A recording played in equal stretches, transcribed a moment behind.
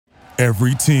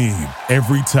Every team,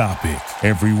 every topic,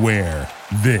 everywhere.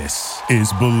 This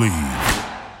is Believe.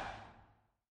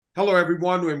 Hello,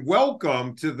 everyone, and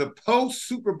welcome to the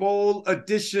post-Super Bowl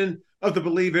edition of the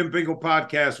Believe in Bengal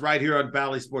podcast right here on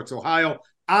Valley Sports Ohio.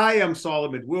 I am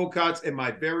Solomon Wilcots, and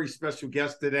my very special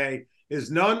guest today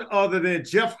is none other than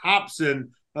Geoff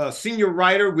Hobson, senior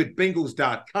writer with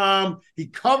Bengals.com. He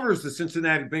covers the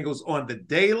Cincinnati Bengals on the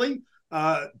daily.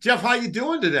 Geoff, how you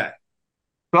doing today?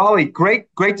 Golly, great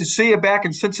to see you back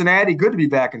in Cincinnati. Good to be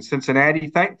back in Cincinnati.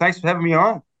 Thanks for having me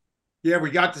on. Yeah, we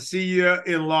got to see you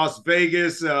in Las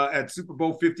Vegas at Super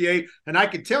Bowl 58. And I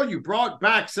can tell you brought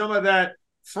back some of that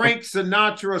Frank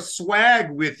Sinatra swag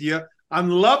with you. I'm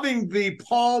loving the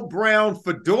Paul Brown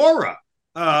fedora.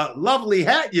 Lovely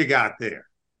hat you got there.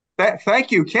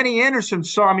 Thank you. Kenny Anderson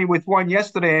saw me with one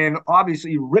yesterday and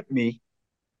obviously ripped me.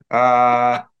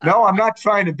 No, I'm not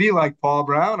trying to be like Paul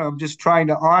Brown. I'm just trying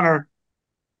to honor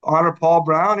Paul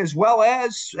Brown, as well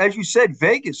as you said,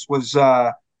 Vegas was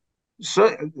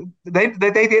so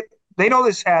they know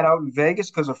this hat out in Vegas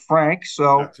because of Frank.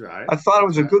 So that's right. I thought it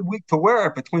was a good week to wear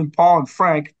it between Paul and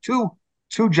Frank, two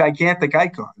gigantic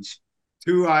icons.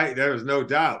 There's no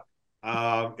doubt.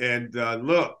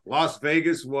 Look, Las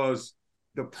Vegas was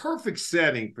the perfect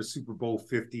setting for Super Bowl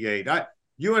 58.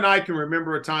 You and I can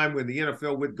remember a time when the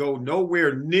NFL would go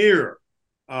nowhere near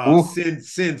Sin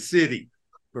City.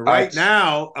 But right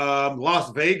now, Las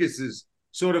Vegas is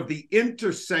sort of the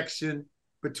intersection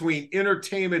between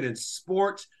entertainment and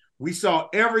sports. We saw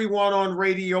everyone on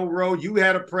Radio Row. You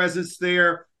had a presence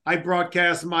there. I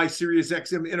broadcast my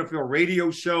SiriusXM NFL radio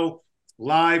show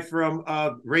live from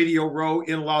Radio Row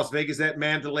in Las Vegas at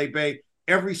Mandalay Bay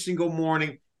every single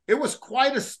morning. It was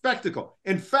quite a spectacle.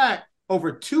 In fact,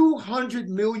 over 200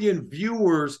 million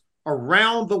viewers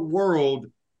around the world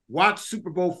watched Super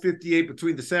Bowl 58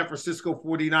 between the San Francisco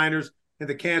 49ers and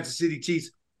the Kansas City Chiefs.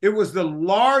 It was the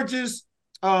largest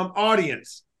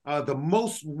audience, the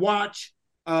most watched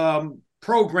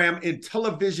program in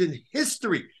television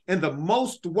history, and the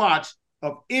most watched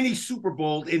of any Super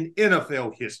Bowl in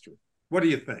NFL history. What do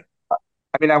you think? I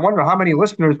mean, I wonder how many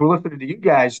listeners were listening to you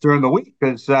guys during the week,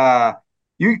 because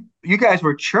you guys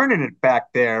were churning it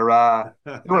back there.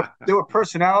 There were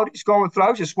personalities going through. I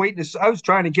was just waiting I was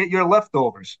trying to get your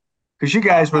leftovers because you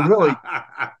guys were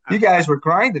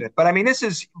grinding it. But I mean,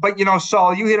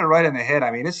 Saul, you hit it right on the head. I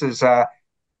mean, this is, and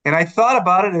I thought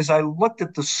about it as I looked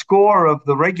at the score of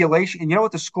the regulation. And you know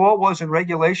what the score was in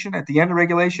regulation at the end of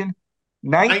regulation?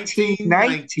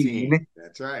 19-19.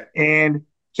 That's right. And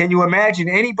can you imagine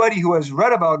anybody who has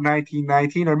read about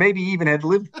 1919 or maybe even had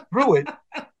lived through it?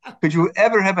 Could you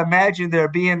ever have imagined there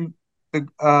being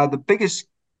the biggest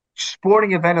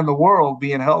sporting event in the world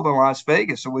being held in Las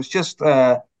Vegas? It was just,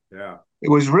 it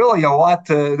was really a lot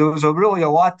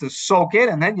to soak in,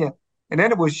 and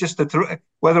then it was just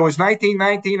whether it was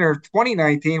 1919 or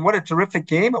 2019, what a terrific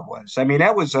game it was. I mean,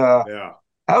 that was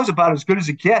about as good as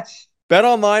it gets.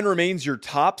 BetOnline remains your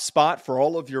top spot for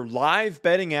all of your live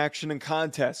betting action and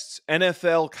contests.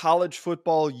 NFL, college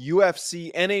football,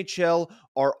 UFC, NHL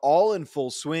are all in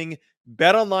full swing.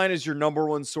 BetOnline is your number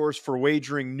one source for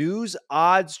wagering news,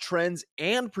 odds, trends,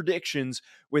 and predictions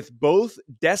with both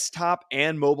desktop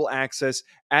and mobile access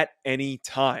at any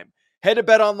time. Head to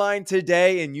BetOnline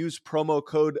today and use promo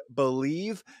code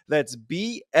BELIEVE, that's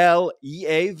BLEAV,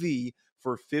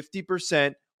 for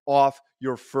 50% off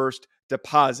your first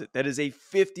deposit. That is a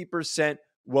 50%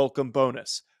 welcome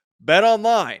bonus.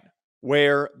 BetOnline,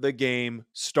 where the game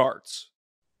starts.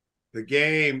 The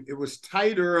game, it was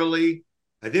tight early,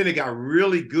 and then it got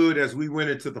really good as we went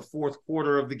into the fourth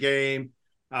quarter of the game.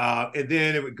 And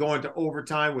then it would go into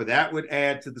overtime where that would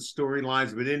add to the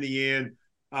storylines. But in the end,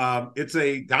 it's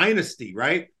a dynasty,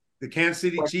 right? The Kansas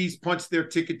City Chiefs punched their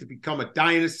ticket to become a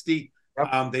dynasty.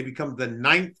 Yep. They become the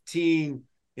ninth team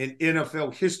in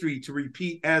NFL history to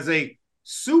repeat as a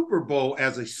Super Bowl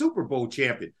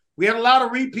champion. We had a lot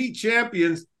of repeat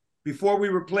champions before we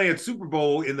were playing Super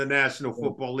Bowl in the National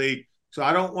Football League. So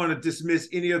I don't want to dismiss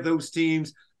any of those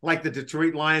teams like the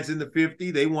Detroit Lions in the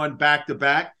 50s. They won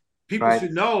back-to-back. People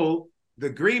should know the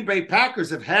Green Bay Packers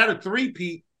have had a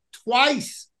three-peat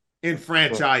twice in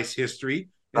franchise history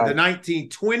in the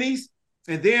 1920s.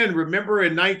 And then remember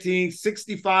in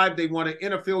 1965, they won an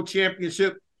NFL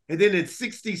championship. And then in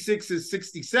 66 and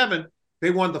 67, they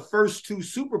won the first two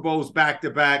Super Bowls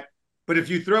back-to-back. But if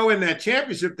you throw in that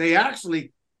championship, they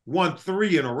actually won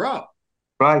 3 in a row.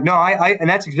 Right. No, and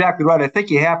that's exactly right. I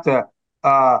think you have to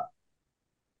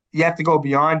go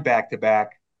beyond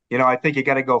back-to-back. You know, I think you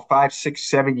got to go 5, 6,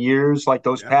 7 years like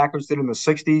those Packers did in the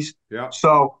 60s. Yeah.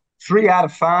 So 3 out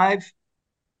of 5,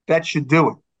 that should do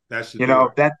it. That should You do know,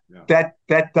 it. that Yeah.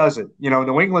 that does it. You know,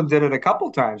 New England did it a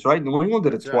couple times, right? New England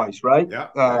did it That's right. twice, right? Yeah,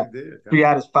 they did. Yeah. 3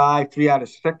 out of 5, 3 out of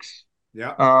 6.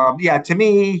 Yeah. Yeah, to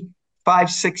me, 5,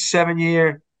 6, 7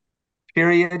 year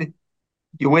period,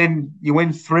 you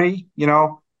win 3, you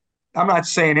know. I'm not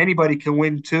saying anybody can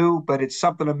win 2, but it's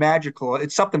something magical.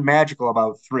 It's something magical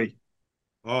about 3.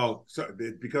 Oh, so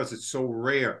because it's so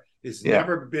rare. It's Yeah.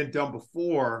 never been done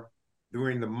before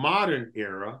during the modern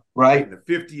era. Right. In the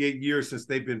 58 years since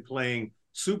they've been playing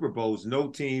Super Bowls, no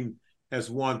team has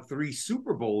won 3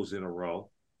 Super Bowls in a row.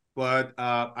 But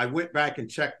I went back and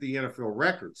checked the NFL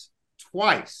records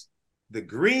twice. The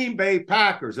Green Bay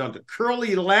Packers under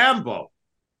Curly Lambeau,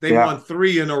 they won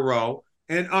 3 in a row.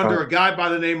 And under a guy by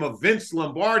the name of Vince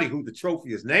Lombardi, who the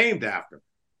trophy is named after,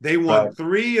 they won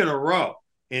 3 in a row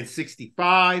in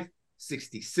 65,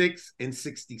 66, and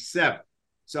 67.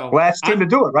 So last team to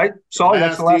do it, right? Sorry,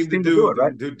 that's the last team to do it,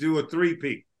 right? To do a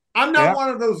three-peat. I'm not one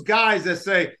of those guys that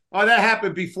say, "Oh, that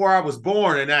happened before I was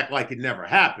born," and act like it never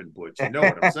happened. But you know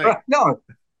what I'm saying? No,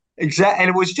 exactly. And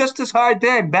it was just as hard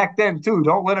back then too.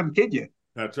 Don't let them kid you.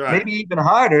 That's right. Maybe even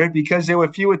harder because there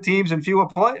were fewer teams and fewer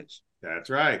players. That's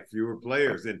right. Fewer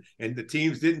players, and the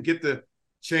teams didn't get the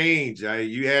change.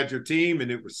 You had your team, and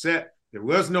it was set. There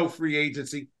was no free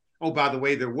agency. Oh, by the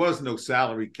way, there was no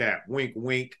salary cap. Wink,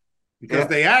 wink. Because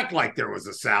they act like there was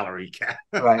a salary cap.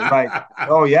 Right.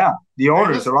 Oh, yeah. The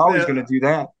owners are always going to do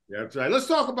that. That's right. Let's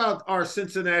talk about our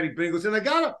Cincinnati Bengals. And I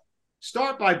got to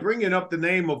start by bringing up the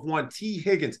name of one, T.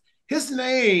 Higgins. His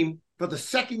name, for the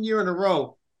second year in a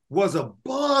row, was a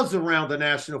buzz around the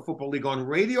National Football League on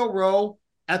Radio Row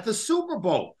at the Super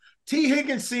Bowl. T.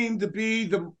 Higgins seemed to be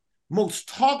the most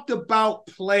talked about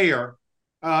player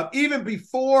even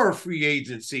before free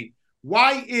agency.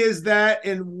 Why is that?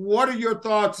 And what are your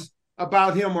thoughts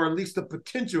about him, or at least the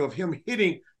potential of him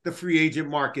hitting the free agent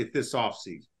market this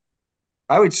offseason?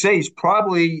 I would say he's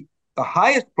probably the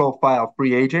highest profile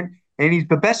free agent, and he's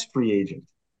the best free agent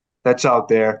that's out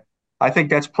there. I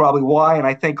think that's probably why. And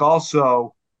I think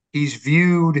also he's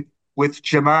viewed with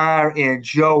Jamar and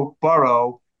Joe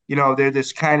Burrow. You know, they're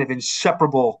this kind of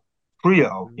inseparable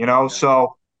trio, you know.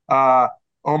 So, oh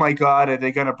my God, are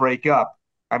they going to break up?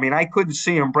 I mean, I couldn't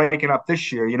see him breaking up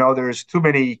this year. You know,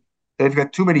 they've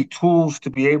got too many tools to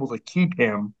be able to keep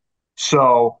him.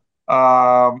 So,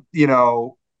 you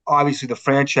know, obviously the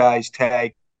franchise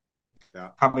tag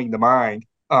coming to mind.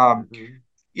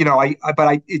 You know,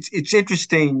 it's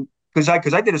interesting because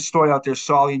I did a story out there,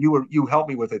 Solly, and you helped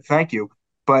me with it. Thank you.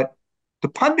 But the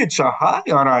pundits are high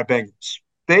on our Bengals.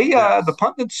 The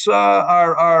pundits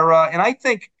are, and I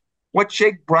think what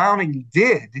Jake Browning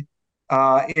did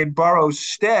in Burrow's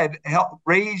stead helped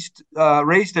raised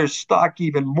their stock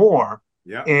even more.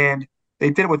 Yeah. And they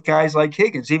did it with guys like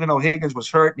Higgins, even though Higgins was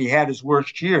hurt and he had his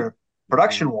worst year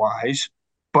production-wise.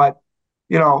 But,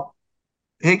 you know,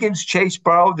 Higgins, Chase,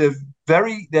 Burrow,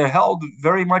 they're held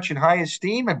very much in high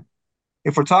esteem. And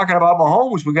if we're talking about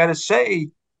Mahomes, we got to say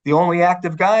the only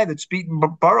active guy that's beaten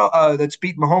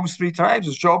Mahomes 3 times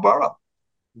is Joe Burrow.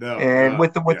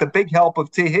 With the big help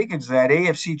of T. Higgins, that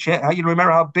AFC you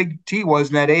remember how big T was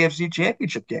in that AFC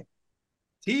Championship game.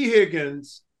 T.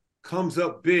 Higgins comes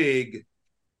up big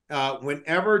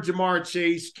whenever Jamar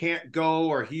Chase can't go,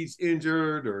 or he's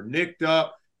injured or nicked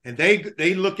up, and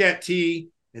they look at T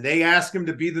and they ask him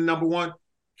to be the number one.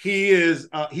 He's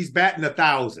batting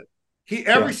 1,000.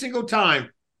 Every single time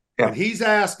when he's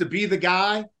asked to be the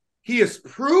guy, he has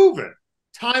proven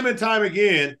time and time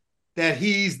again that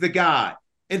he's the guy.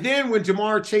 And then when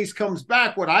Jamar Chase comes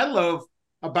back, what I love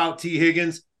about T.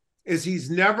 Higgins is he's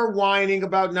never whining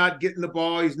about not getting the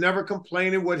ball. He's never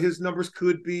complaining what his numbers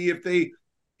could be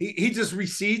he just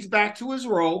recedes back to his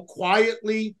role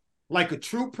quietly, like a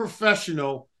true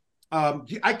professional.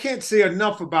 I can't say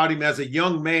enough about him as a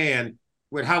young man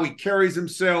with how he carries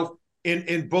himself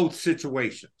in both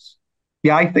situations.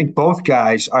 Yeah, I think both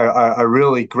guys are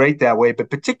really great that way, but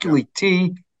particularly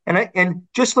T. And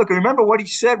just remember what he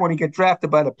said when he got drafted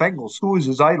by the Bengals. Who was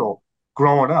his idol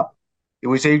growing up? It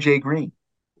was A.J. Green.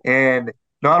 And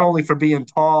not only for being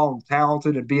tall and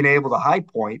talented and being able to high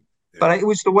point, but it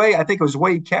was the way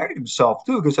he carried himself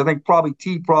too. Because I think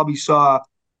T probably saw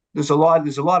there's a lot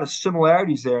of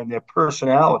similarities there in their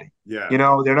personality. Yeah, you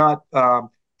know, they're not.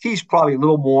 He's probably a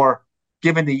little more,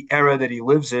 given the era that he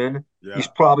lives in. Yeah. He's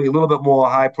probably a little bit more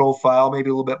high profile, maybe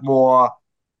a little bit more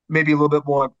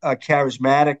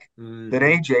charismatic than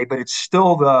AJ. But it's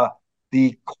still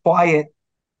the quiet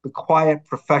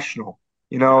professional.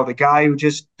 You know, the guy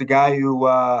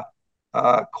who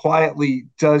quietly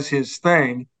does his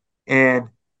thing. And,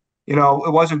 you know,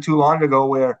 it wasn't too long ago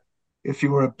where if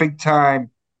you were a big time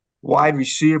wide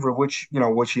receiver, which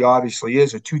he obviously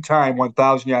is, a two-time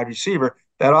 1,000-yard receiver,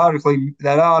 that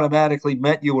automatically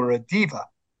meant you were a diva.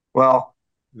 Well,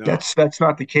 No. that's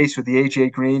not the case with the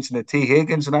AJ Greens and the T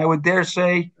Higgins, and I would dare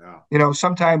say, Yeah.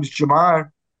 sometimes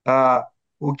Jamar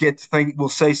will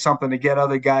say something to get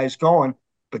other guys going,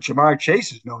 but Jamar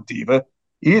Chase is no diva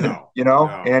either, No.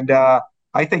 and No.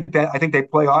 I think they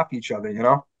play off each other.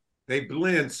 They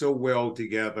blend so well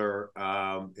together.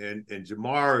 And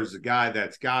Jamar is a guy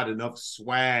that's got enough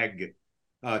swag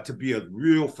to be a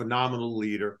real phenomenal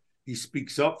leader. He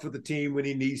speaks up for the team when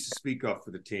he needs to speak up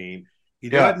for the team. He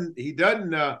doesn't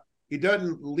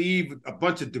leave a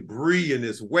bunch of debris in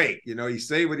his wake. He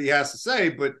say what he has to say,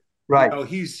 but Right.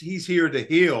 He's here to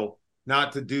heal,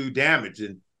 not to do damage.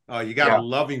 And you got to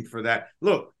love him for that.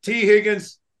 Look, T.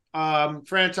 Higgins,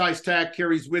 franchise tag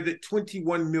carries with it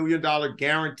 $21 million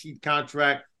guaranteed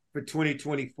contract for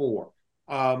 2024.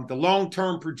 The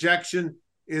long-term projection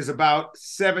is about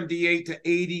 $78 to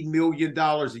 $80 million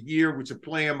a year, which will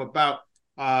play him about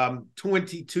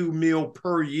 22 mil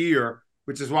per year,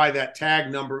 which is why that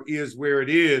tag number is where it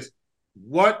is.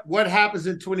 What happens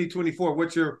in 2024?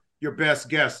 What's your best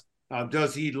guess?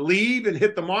 Does he leave and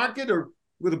hit the market, or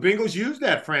will the Bengals use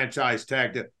that franchise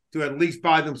tag to at least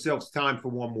buy themselves time for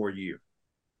one more year?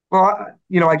 Well,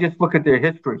 I just look at their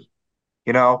history,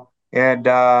 and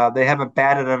they haven't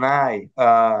batted an eye.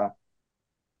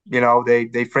 They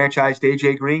franchised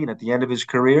AJ Green at the end of his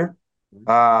career.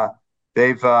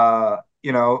 They've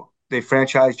they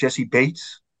franchised Jesse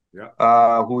Bates,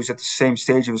 who's at the same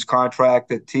stage of his contract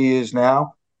that T is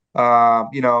now.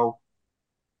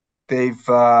 They've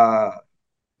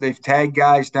tagged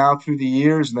guys down through the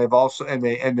years, and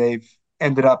they've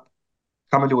ended up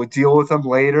coming to a deal with them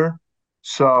later.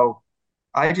 So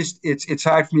it's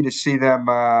hard for me to see them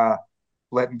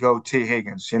letting go T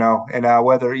Higgins, and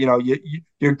whether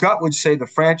your gut would say the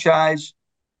franchise,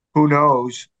 who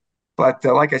knows? But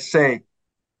like I say,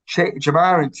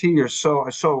 Jamar and T are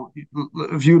so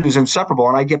viewed as inseparable,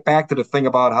 and I get back to the thing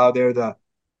about how they're the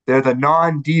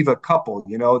non-diva couple.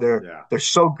 They're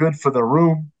so good for the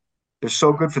room. They're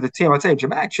so good for the team. I'll tell you,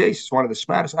 Jamar Chase is one of the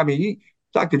smartest. I mean, you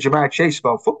talk to Jamar Chase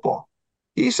about football.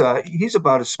 He's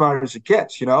about as smart as it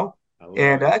gets,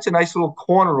 And that's a nice little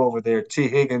corner over there. T.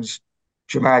 Higgins,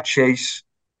 Jamar Chase,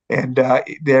 and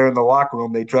they're in the locker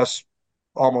room. They dress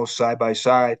almost side by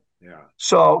side. Yeah.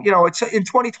 So it's in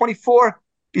 2024.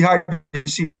 Be hard to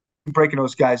see breaking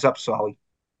those guys up, Solly.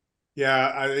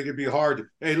 Yeah, I think it'd be hard.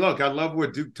 Hey, look, I love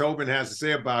what Duke Tobin has to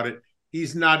say about it.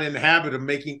 He's not in the habit of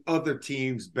making other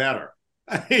teams better.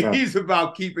 He's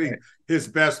about keeping his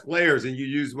best players, and you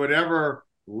use whatever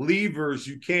levers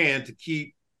you can to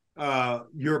keep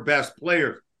your best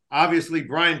players. Obviously,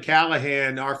 Brian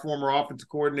Callahan, our former offensive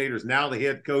coordinator, is now the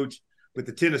head coach with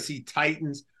the Tennessee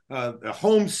Titans, a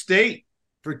home state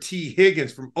for T.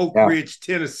 Higgins from Oak Ridge,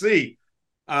 Tennessee.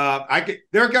 They're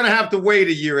going to have to wait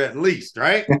a year at least,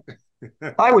 right?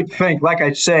 I would think, like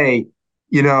I say,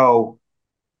 T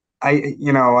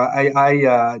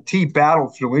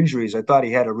battled through injuries. I thought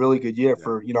he had a really good year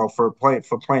for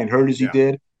playing hurt as he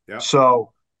did. Yeah.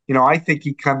 So, I think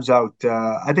he comes out.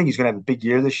 I think he's going to have a big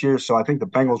year this year. So I think the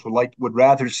Bengals would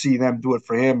rather see them do it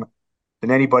for him than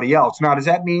anybody else. Now, does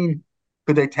that mean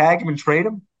could they tag him and trade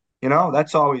him?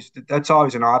 That's always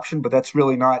an option, but that's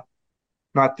really not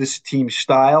this team's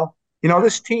style.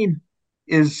 This team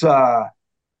is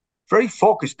very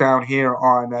focused down here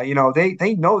on,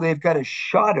 they know they've got a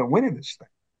shot at winning this thing.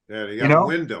 Yeah, they got a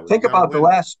window. Think about the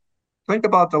last 2,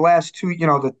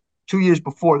 the 2 years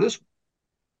before this.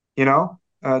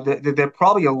 They're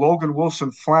probably a Logan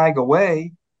Wilson flag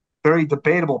away, very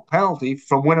debatable penalty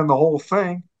from winning the whole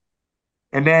thing.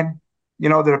 And then,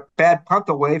 they're a bad punt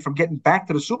away from getting back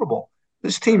to the Super Bowl.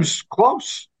 This team's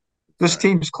close. This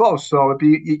team's close. So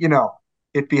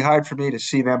it'd be hard for me to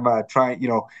see them try.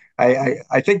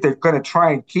 I think they're going to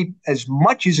try and keep as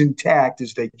much as intact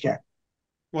as they can.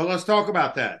 Well, let's talk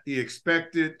about that. The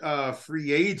expected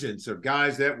free agents or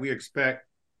guys that we expect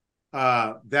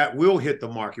that will hit the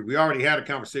market. We already had a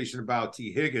conversation about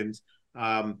T. Higgins,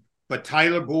 but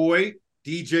Tyler Boyd,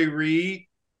 DJ Reed,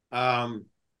 Chidobe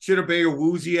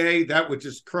Awuzie, that would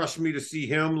just crush me to see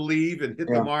him leave and hit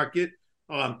the market.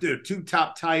 There are 2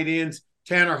 top tight ends,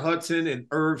 Tanner Hudson and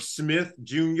Irv Smith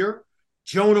Jr.,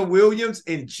 Jonah Williams,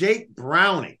 and Jake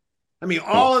Browning. I mean,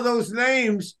 all of those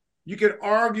names, you could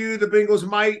argue the Bengals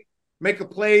might make a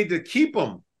play to keep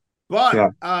them.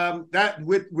 But that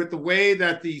with the way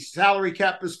that the salary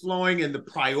cap is flowing and the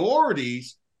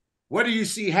priorities, what do you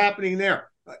see happening there?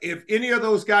 If any of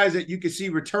those guys that you could see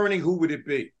returning, who would it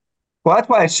be? Well, that's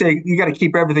why I say you got to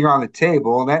keep everything on the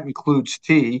table, and that includes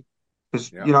T,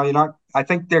 because you're not I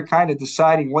think they're kind of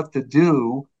deciding what to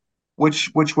do,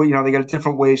 which way, they got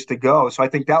different ways to go. So I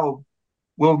think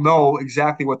we'll know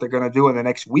exactly what they're going to do in the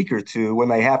next week or two when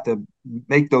they have to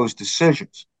make those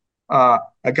decisions. A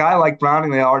guy like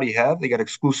Browning, they already have. They got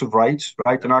exclusive rights,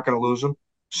 right? They're not going to lose him.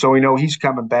 So we know he's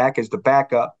coming back as the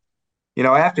backup.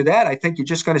 After that, I think you're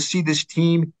just going to see this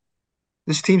team.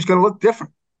 This team's going to look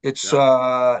different. It's,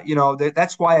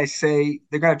 that's why I say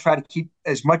they're going to try to keep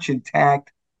as much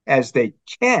intact as they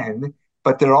can,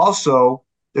 but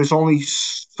there's only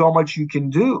so much you can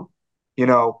do.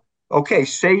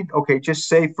 Just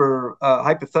say for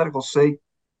hypothetical sake,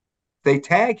 they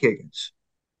tag Higgins.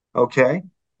 Okay.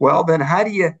 Well, then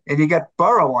and you got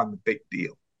Burrow on the big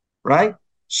deal, right?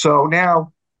 So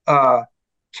now,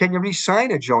 can you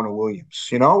re-sign a Jonah Williams?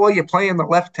 Well, you're playing the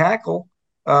left tackle,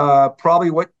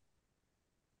 probably what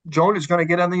Jonah's going to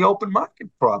get on the open market,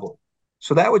 probably.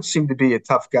 So that would seem to be a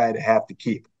tough guy to have to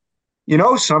keep.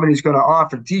 Somebody's going to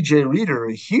offer DJ Reader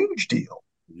a huge deal.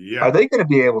 Yeah. Are they going to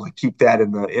be able to keep that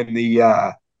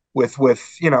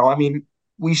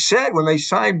we said when they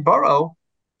signed Burrow,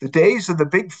 the days of the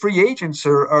big free agents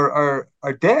are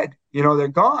dead. They're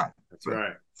gone. That's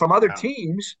right. From other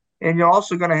teams, and you're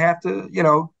also going to have to,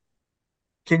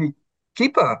 can you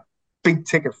keep a big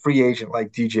ticket free agent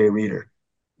like DJ Reader?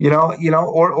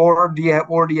 Or do you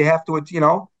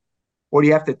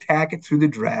have to tack it through the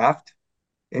draft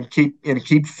and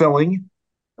keep filling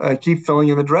in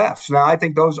the drafts. Now, I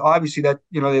think those obviously that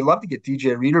they love to get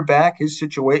DJ Reader back. His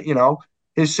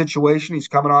situation, he's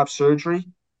coming off surgery.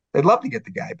 They'd love to get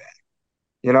the guy back.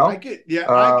 I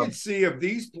could see of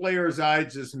these players I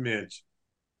just mentioned,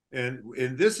 and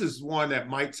this is one that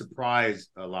might surprise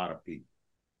a lot of people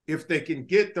if they can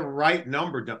get the right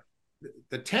number done.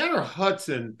 The Tanner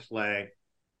Hudson play,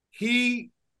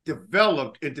 he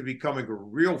developed into becoming a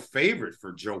real favorite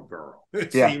for Joe Burrow,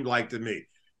 it seemed like to me.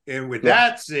 And with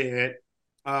that said,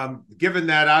 given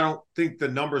that I don't think the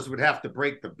numbers would have to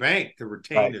break the bank to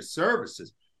retain his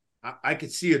services, I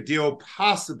could see a deal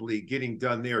possibly getting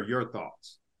done there. Your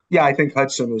thoughts? Yeah, I think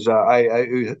Hudson is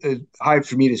it's hard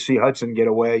for me to see Hudson get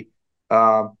away.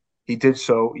 He did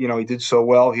so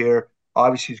well here.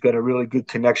 Obviously, he's got a really good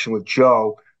connection with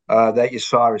Joe that you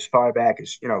saw as far back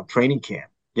as training camp.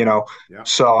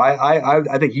 So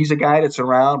I think he's a guy that's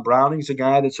around. Browning's a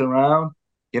guy that's around.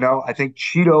 I think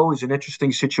Cheeto is an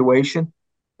interesting situation.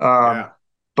 But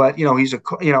he's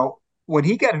when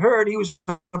he got hurt, he was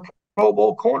a Pro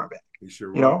Bowl cornerback. He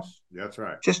sure was. That's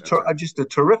right. Just a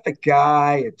terrific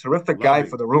guy, for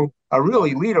the room, a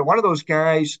really leader. One of those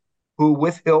guys who,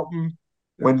 with Hilton,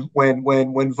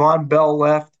 when Von Bell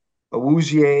left,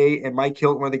 Awuzie and Mike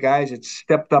Hilton were the guys that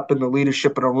stepped up in the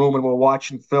leadership in a room and were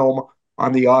watching film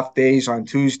on the off days on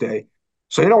Tuesday.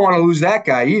 So you don't want to lose that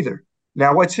guy either.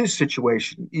 Now, what's his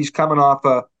situation? He's coming off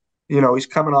a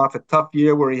tough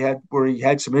year where he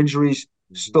had some injuries,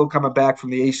 still coming back from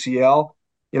the ACL.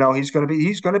 He's going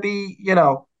to be,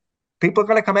 people are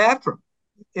going to come after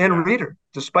him and Reader,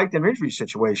 despite their injury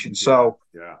situation. So,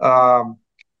 but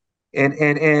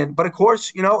of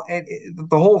course, and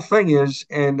the whole thing is,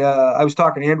 and I was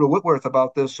talking to Andrew Whitworth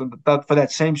about this, and for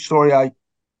that same story I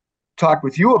talked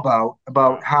with you about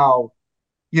how,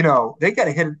 they got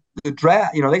to hit the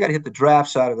draft, they got to hit the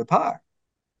drafts out of the park.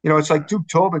 It's like Duke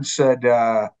Tobin said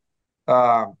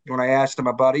when I asked him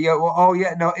about it.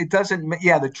 It doesn't.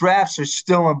 The drafts are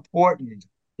still important,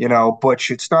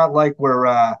 Butch. It's not like we're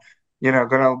we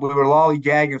were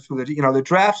lollygagging through the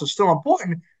drafts are still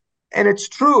important, and it's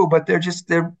true, but they're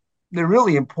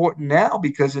really important now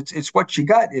because it's what you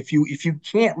got. If you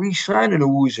can't re-sign an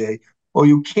Awuzie or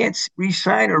you can't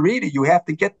re-sign a Reader, you have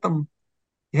to get them.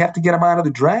 You have to get them out of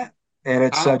the draft, and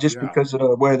it's because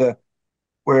of where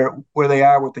they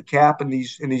are with the cap and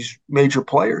these major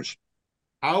players.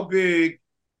 How big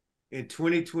in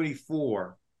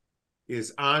 2024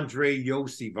 is Andre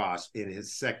Iosivas in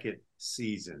his second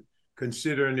season?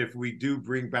 Considering if we do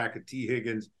bring back a T.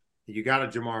 Higgins, you got a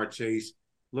Jamar Chase,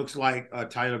 looks like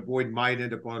Tyler Boyd might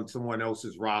end up on someone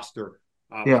else's roster.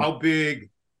 How big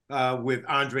with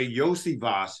Andre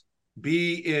Iosivas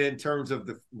be in terms of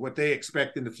what they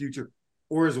expect in the future,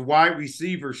 or is wide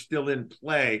receiver still in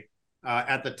play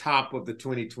at the top of the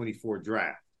 2024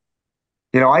 draft?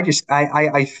 I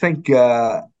think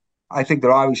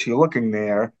they're obviously looking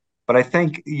there, but I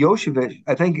think Yoshi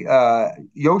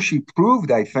proved,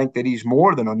 that he's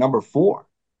more than a number 4.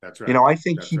 That's right. I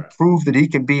think he proved that he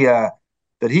can be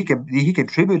he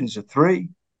contribute as a 3.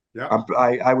 Yeah.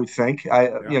 I would think.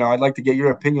 I'd like to get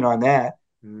your opinion on that.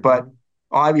 Mm-hmm. But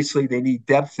obviously they need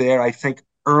depth there. I think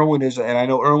Irwin and I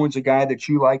know Irwin's a guy that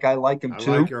you like. I like him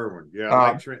too. I like Irwin. Yeah,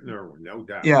 I like Trenton Irwin, no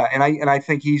doubt. Yeah, and I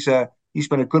think he's a He's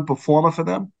been a good performer for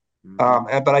them.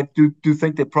 Mm-hmm. But I do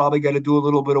think they probably got to do a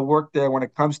little bit of work there when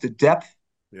it comes to depth,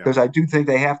 Yeah. because I do think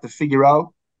they have to figure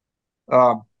out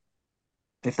um,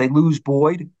 if they lose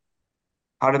Boyd,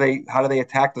 how do they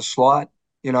attack the slot,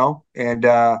 And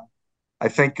I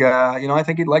think I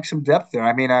think he'd like some depth there.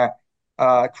 I mean,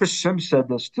 Chris Sims said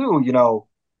this too.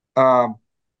 Um,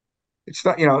 it's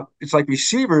not it's like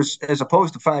receivers as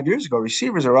opposed to 5 years ago.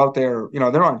 Receivers are out there,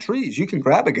 they're on trees. You can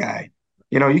grab a guy,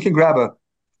 you can grab a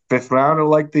fifth rounder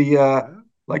like the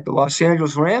Los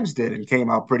Angeles Rams did and came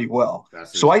out pretty well.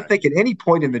 That's So I exactly. think at any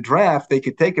point in the draft they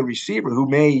could take a receiver who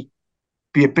may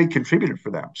be a big contributor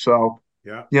for them. So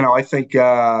Yeah. I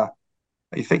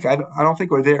don't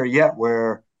think we're there yet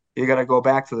where you got to go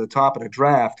back to the top of the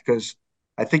draft, because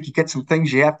I think you get some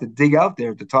things you have to dig out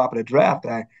there at the top of the draft.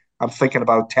 I'm thinking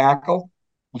about tackle.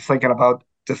 I'm thinking about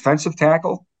defensive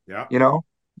tackle. Yeah.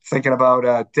 Thinking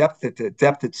about depth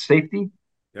at safety.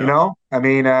 Yeah. I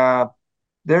mean,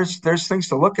 there's things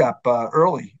to look up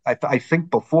early. I think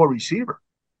before receiver.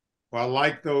 Well, I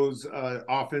like those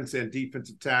offense and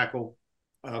defensive tackle,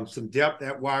 some depth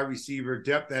at wide receiver,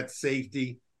 depth at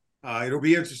safety. It'll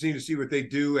be interesting to see what they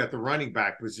do at the running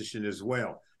back position as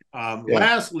well.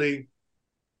 Lastly,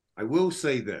 I will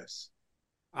say this.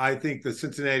 I think the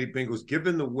Cincinnati Bengals,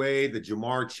 given the way that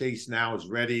Jamar Chase now is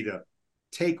ready to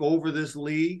take over this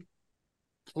league,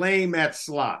 play him at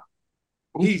slot.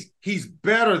 He's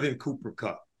better than Cooper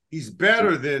Kupp. He's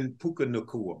better than Puka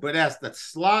Nacua. But as the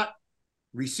slot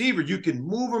receiver, you can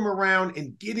move him around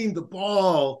and get him the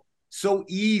ball so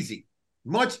easy.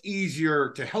 Much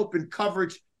easier to help in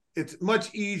coverage. It's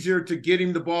much easier to get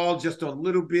him the ball just on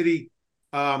little bitty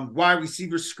wide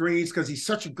receiver screens because he's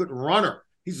such a good runner.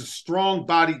 He's a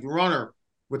strong-bodied runner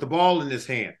with the ball in his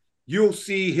hand. You'll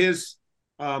see his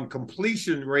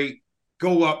completion rate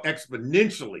go up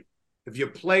exponentially if you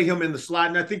play him in the slot.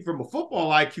 And I think from a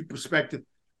football IQ perspective,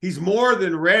 he's more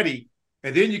than ready.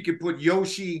 And then you can put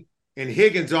Yoshi and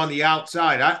Higgins on the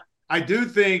outside. I do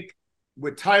think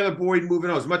with Tyler Boyd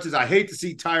moving on, as much as I hate to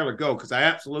see Tyler go because I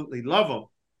absolutely love him,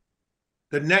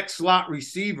 the next slot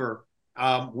receiver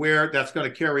where that's going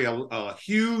to carry a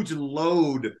huge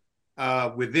load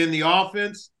within the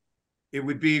offense, it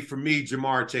would be for me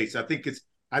Jamar Chase. I think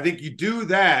you do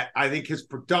that. I think his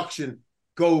production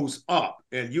goes up.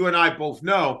 And you and I both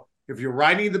know if you're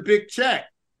writing the big check,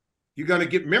 you're going to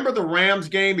get. Remember the Rams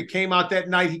game? It came out that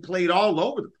night. He played all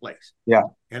over the place. Yeah.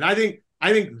 And I think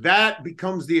that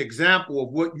becomes the example of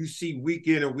what you see week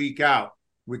in and week out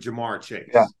with Jamar Chase.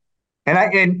 Yeah.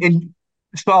 And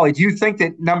Solly, do you think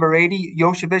that number 80,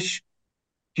 Yoshevich,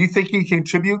 do you think he can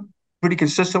contribute pretty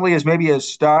consistently as maybe a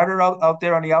starter out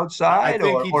there on the outside? I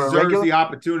think he deserves the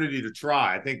opportunity to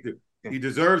try. I think that he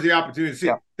deserves the opportunity to see.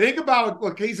 Yeah. Think about,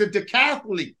 look, he's a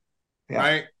decathlete,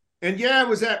 right? And it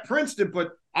was at Princeton,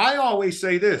 but I always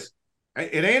say this.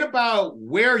 It ain't about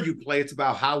where you play, it's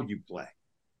about how you play.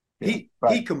 Yeah,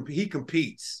 he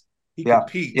competes. He yeah,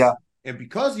 competes. Yeah. And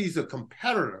because he's a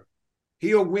competitor,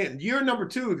 he'll win. Year number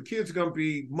 2, the kid's going to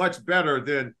be much better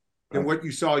than what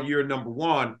you saw year number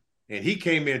 1. And he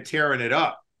came in tearing it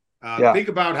up. Think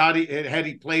about how had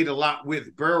he played a lot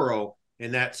with Burrow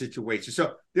in that situation.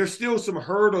 So there's still some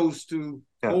hurdles to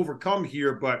overcome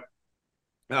here, but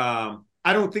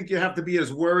I don't think you have to be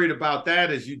as worried about that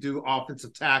as you do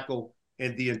offensive tackle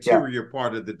and the interior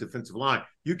part of the defensive line.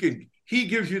 He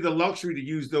gives you the luxury to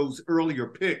use those earlier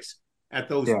picks at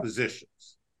those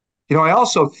positions. I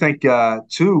also think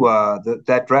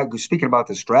that draft. Speaking about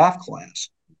this draft class,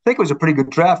 I think it was a pretty good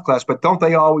draft class. But don't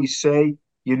they always say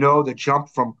the jump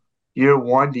from year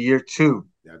 1 to year 2,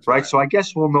 right? So I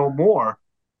guess we'll know more.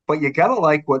 But you gotta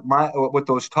like what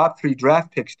those top 3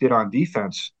 draft picks did on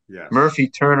defense. Yes. Murphy,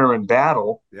 Turner, and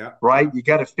Battle. Yeah. Right. You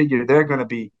got to figure they're going to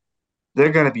be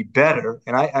better.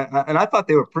 And I thought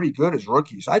they were pretty good as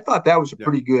rookies. I thought that was a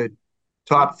pretty good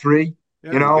top 3.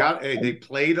 Yeah, they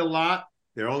played a lot.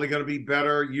 They're only going to be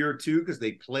better year 2 because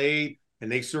they played and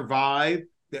they survived.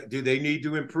 Do they need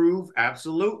to improve?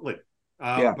 Absolutely.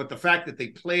 But the fact that they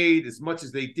played as much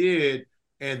as they did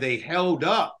and they held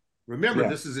up. Remember,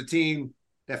 this is a team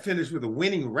that finished with a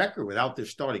winning record without their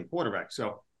starting quarterback.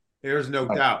 So there's no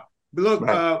doubt. But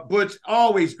look, Butch,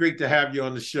 always great to have you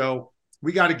on the show.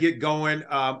 We got to get going.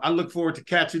 I look forward to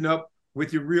catching up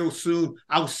with you real soon.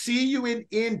 I'll see you in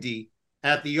Indy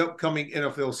at the upcoming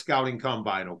NFL Scouting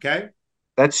Combine, okay?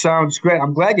 That sounds great.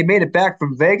 I'm glad you made it back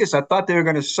from Vegas. I thought they were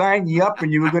going to sign you up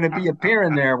and you were going to be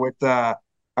appearing there with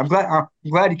I'm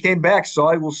glad you came back, so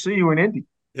I will see you in Indy.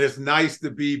 It's nice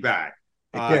to be back.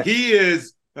 He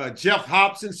is Geoff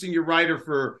Hobson, senior writer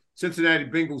for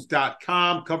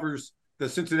CincinnatiBengals.com, covers the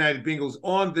Cincinnati Bengals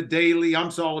on the daily. I'm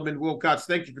Solomon Wilcots.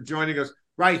 Thank you for joining us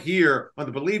right here on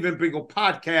the Believe in Bengal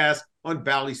podcast on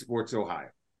Bally Sports Ohio.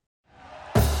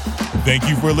 Thank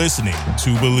you for listening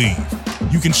to Believe.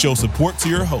 You can show support to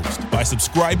your host by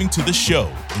subscribing to the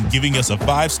show and giving us a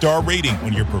 5-star rating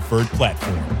on your preferred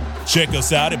platform. Check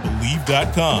us out at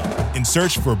Believe.com and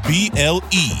search for BLEAV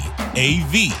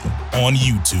on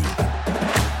YouTube.